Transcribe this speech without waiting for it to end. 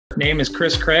Name is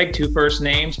Chris Craig, two first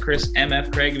names. Chris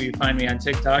MF Craig, if you find me on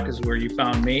TikTok, is where you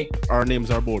found me. Our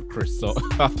names are both Chris, so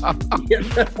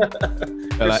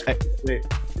well,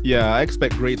 I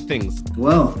expect great things.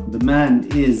 Well, the man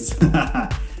is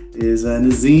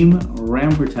Nazim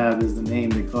Rampertab is the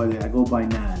name they call it. I go by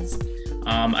Naz.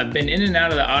 I've been in and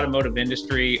out of the automotive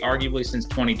industry arguably since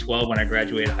 2012 when I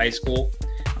graduated high school.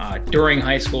 During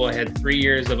high school, I had 3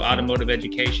 years of automotive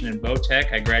education in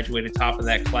Votech. I graduated top of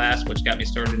that class, which got me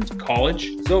started into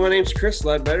college. So my name's Chris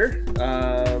Ledbetter,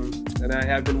 and I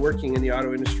have been working in the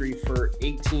auto industry for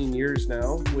 18 years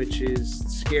now, which is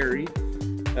scary.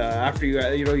 After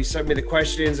you sent me the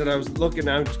questions, and I was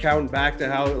I'm counting back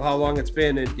to how long it's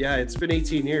been, and yeah, it's been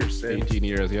 18 years. 18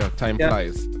 years, yeah, time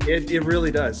flies. It really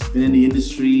does. Been in the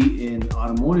industry, in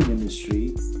automotive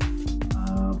industry,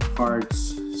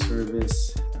 parts,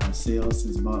 service, sales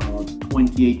since about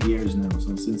 28 years now.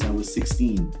 So since I was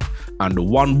 16. And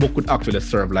one book would actually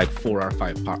serve like 4 or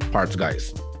 5 parts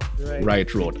guys.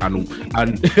 Right road, and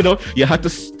you had to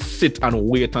sit and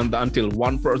wait until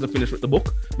one person finished with the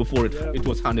book before it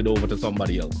was handed over to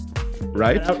somebody else,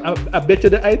 right? I bet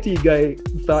you the IT guy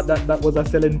thought that was a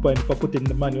selling point for putting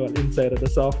the manual inside of the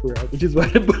software, which is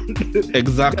why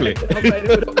exactly.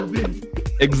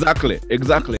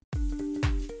 Exactly.